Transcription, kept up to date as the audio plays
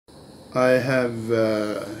I have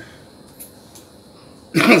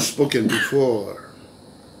spoken before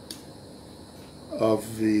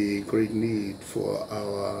of the great need for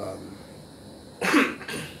our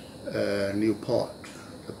new port,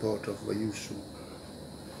 the port of Vaiusu,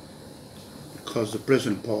 because the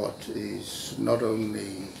present port is not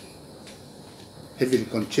only heavily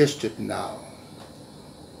congested now,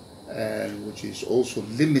 and which is also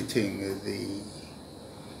limiting the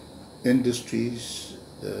industries,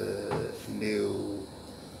 new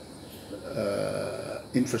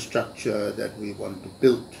infrastructure that we want to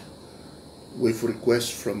build, with requests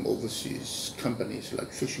from overseas companies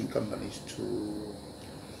like fishing companies to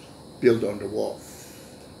build on the wharf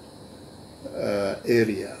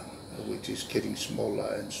area, which is getting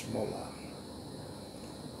smaller and smaller.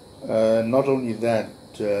 Not only that,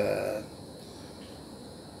 the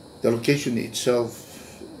location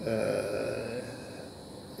itself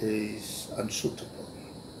is unsuitable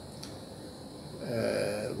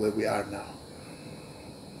where we are now.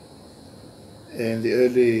 In the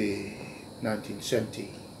early 1970,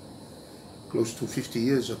 close to 50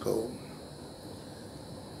 years ago,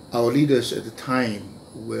 our leaders at the time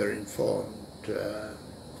were informed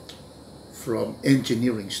from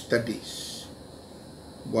engineering studies.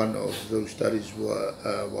 One of those studies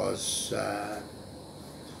was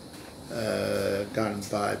done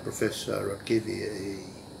by Professor Rodgevi,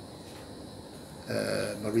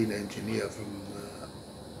 a marine engineer from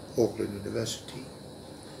Auckland University,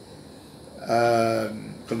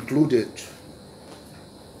 concluded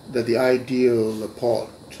that the ideal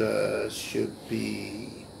port should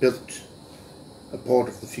be built, a port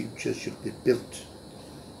of the future should be built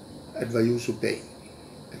at Vaiusu Bay,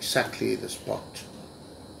 exactly the spot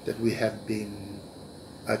that we have been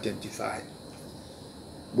identified,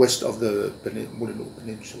 west of the Mulinu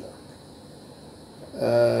Peninsula.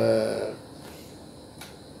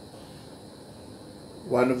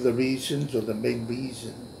 One of the reasons, or the main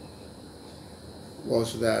reason,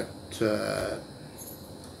 was that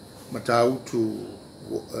Matautu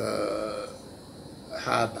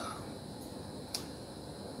harbour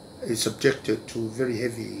is subjected to very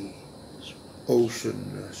heavy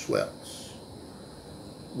ocean swells,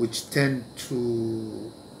 which tend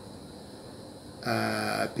to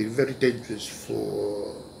be very dangerous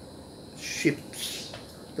for ships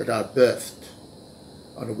that are berthed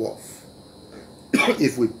on a wharf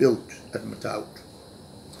if we build at Matautu.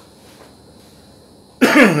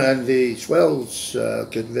 And the swells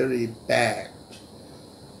get very bad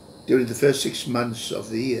during the first 6 months of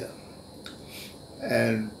the year.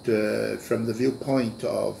 And from the viewpoint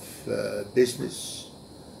of business,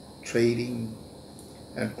 trading,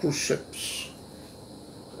 and cruise ships,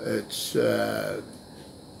 it's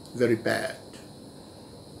very bad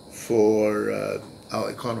for our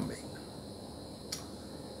economy.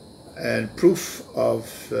 And proof of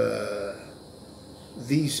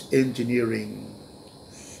these marine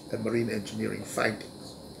engineering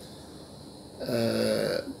findings,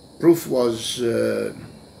 proof was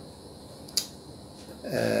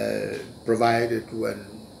provided when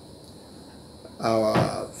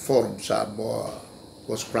our forum Samoa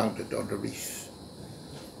was grounded on the reef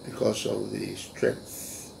because of the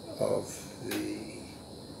strength of the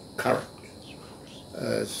current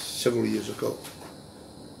several years ago.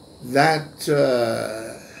 That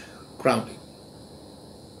grounding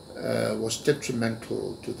was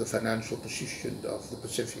detrimental to the financial position of the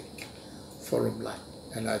Pacific Forum line,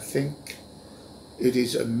 and I think it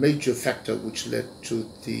is a major factor which led to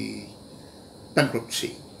the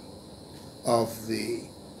bankruptcy of the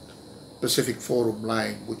Pacific Forum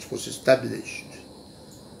line, which was established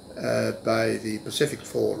by the Pacific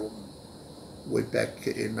Forum way back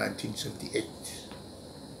in 1978.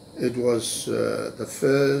 It was the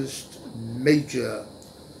first major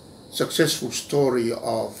successful story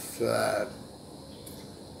of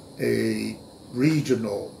a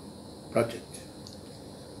regional project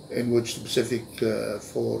in which the Pacific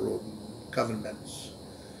Forum governments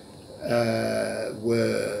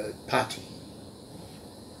were party,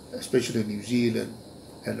 especially New Zealand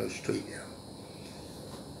and Australia.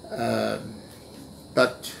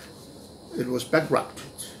 But it was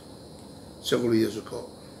bankrupted several years ago.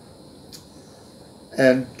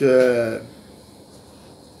 And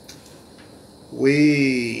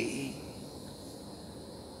we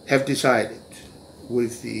have decided,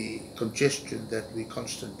 with the congestion that we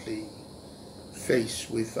constantly face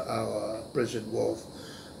with our present wharf,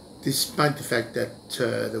 despite the fact that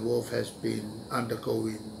the wharf has been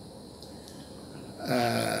undergoing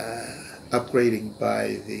upgrading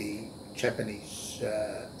by the Japanese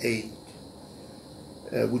aid,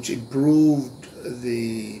 which improved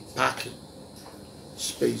the parking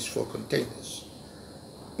space for containers.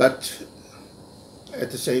 But at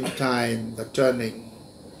the same time, the turning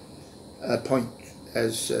point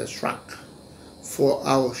has shrunk for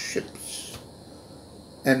our ships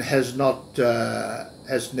and has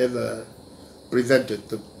never prevented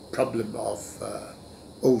the problem of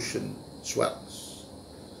ocean swells.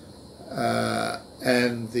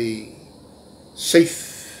 And the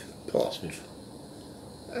safe port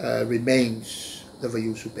remains the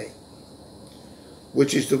Vaiusu Bay,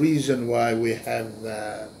 which is the reason why we have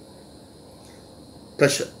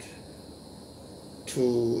pressured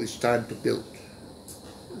it's time to build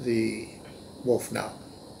the wharf now.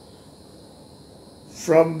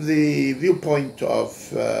 From the viewpoint of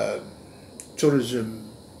tourism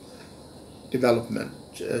development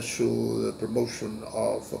through the promotion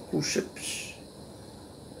of cruise ships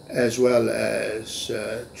as well as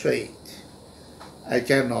trade, I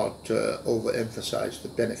cannot overemphasize the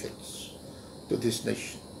benefits to this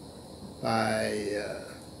nation by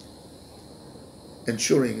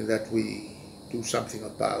ensuring that we do something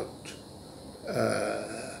about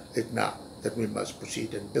it now, that we must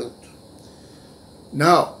proceed and build.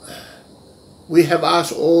 Now, we have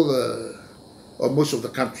asked most of the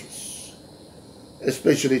countries,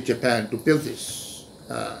 especially Japan, to build this.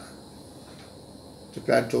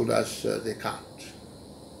 Japan told us they can't.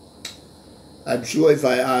 I'm sure if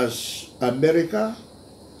I ask America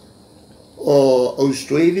or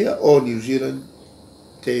Australia or New Zealand,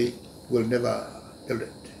 they will never build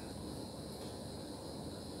it.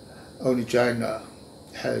 Only China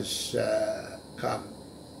has come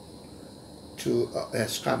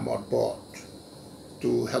on board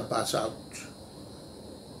to help us out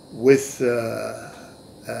with the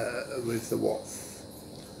wharf,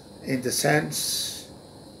 in the sense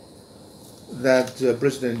that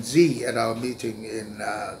President Xi at our meeting in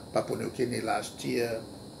Papua New Guinea last year,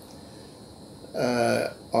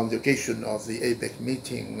 on the occasion of the APEC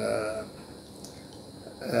meeting,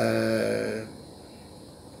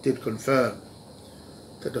 did confirm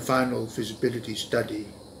that the final feasibility study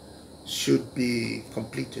should be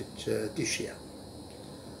completed this year.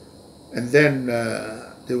 And then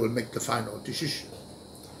they will make the final decision.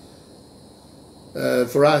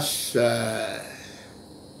 For us,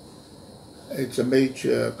 it's a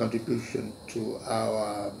major contribution to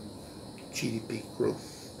our GDP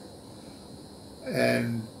growth.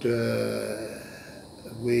 And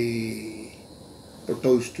we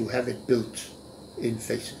propose to have it built in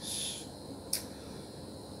phases.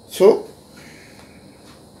 So,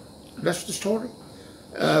 that's the story.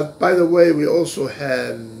 By the way, we also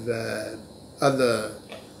have other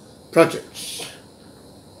projects.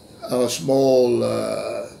 A small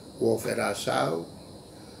wharf at Asau,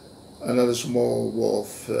 another small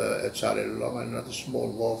wharf at Sarelong, another small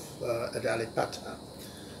wharf at Alipata.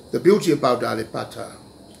 The beauty about Alipata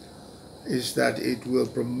is that it will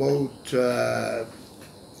promote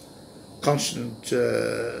constant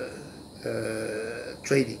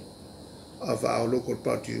trading of our local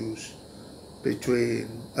produce between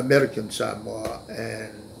American Samoa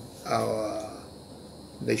and our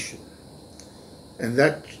nation. And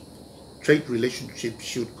that trade relationship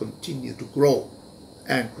should continue to grow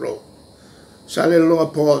and grow.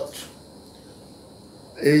 Salelonga Port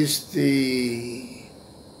is the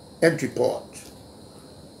entry port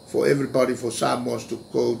for everybody, for Samoans to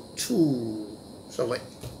go to Savai'i.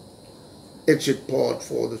 Exit port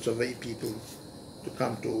for the Savai'i people to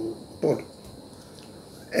come to Port.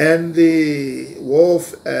 And the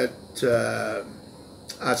wharf at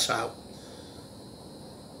Asau,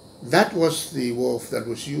 that was the wharf that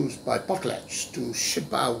was used by potlatch to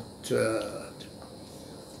ship out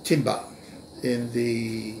timber in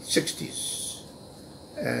the 60s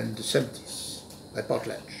and the 70s by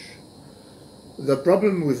potlatch. The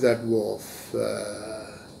problem with that wharf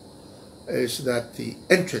is that the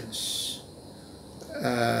entrance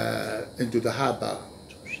into the harbour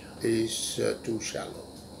is too shallow.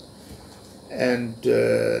 And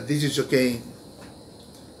this is again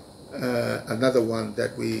another one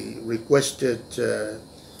that we requested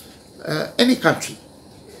any country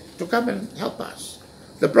to come and help us.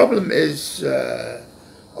 The problem is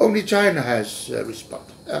only China has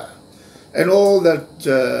responded. And all that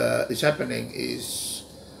is happening is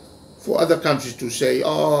for other countries to say,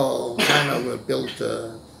 oh, China will build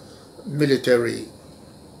a military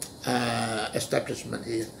establishment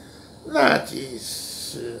here. That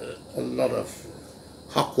is a lot of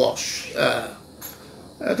hogwash.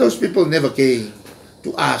 Those people never came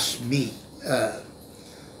to ask me.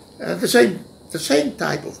 The same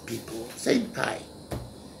type of people, same kind,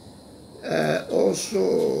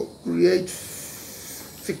 also create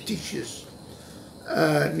fictitious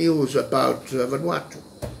news about Vanuatu.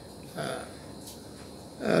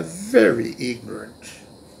 Very ignorant.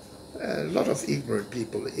 A lot of ignorant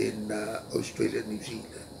people in Australia and New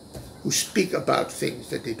Zealand who speak about things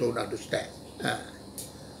that they don't understand.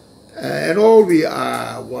 And all we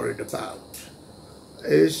are worried about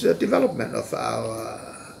is the development of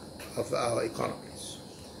our economies.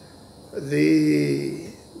 The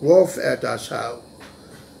wharf at Asau,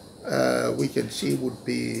 we can see, would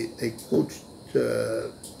be a good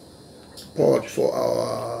port for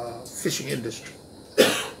our fishing industry.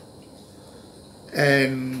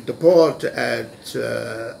 And the port at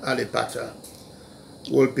Alipata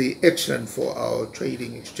will be excellent for our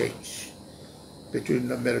trading exchange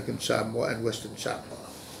between American Samoa and Western Samoa.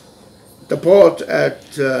 The port at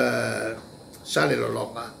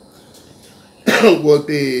Salilolonga will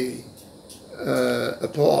be a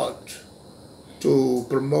port to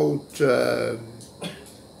promote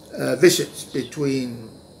visits between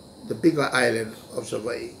the bigger island of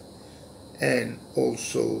Savai'i and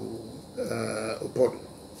also Oporu.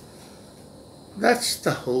 That's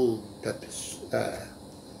the whole purpose.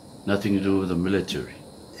 Nothing to do with the military.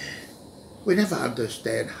 We never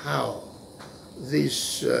understand how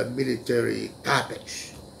this military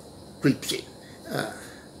garbage creeps in.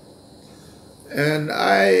 And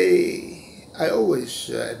I always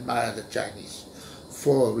admire the Chinese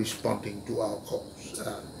for responding to our calls.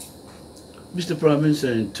 Mr. Prime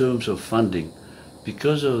Minister, in terms of funding,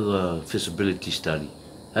 because of the feasibility study,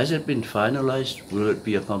 has it been finalized? Will it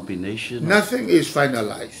be a combination? Nothing is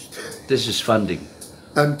finalized. This is funding.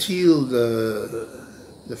 Until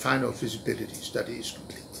the final feasibility study is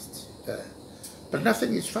completed. But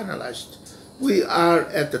nothing is finalized. We are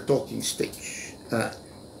at the talking stage.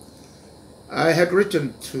 I had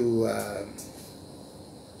written to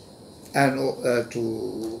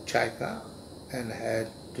Chaika and had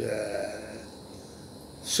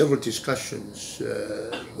several discussions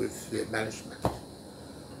with the management.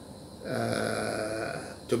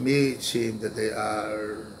 To me, it seemed that they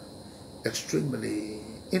are extremely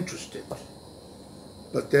interested.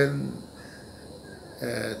 But then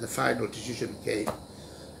the final decision came,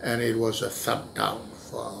 and it was a thumb down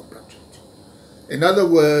for our project. In other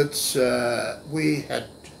words, we had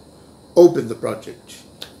opened the project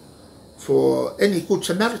for any Good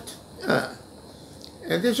Samaritan.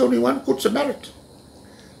 And there's only one Good Samaritan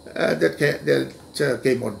that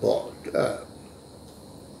came on board.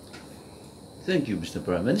 Thank you, Mr.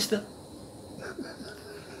 Prime Minister.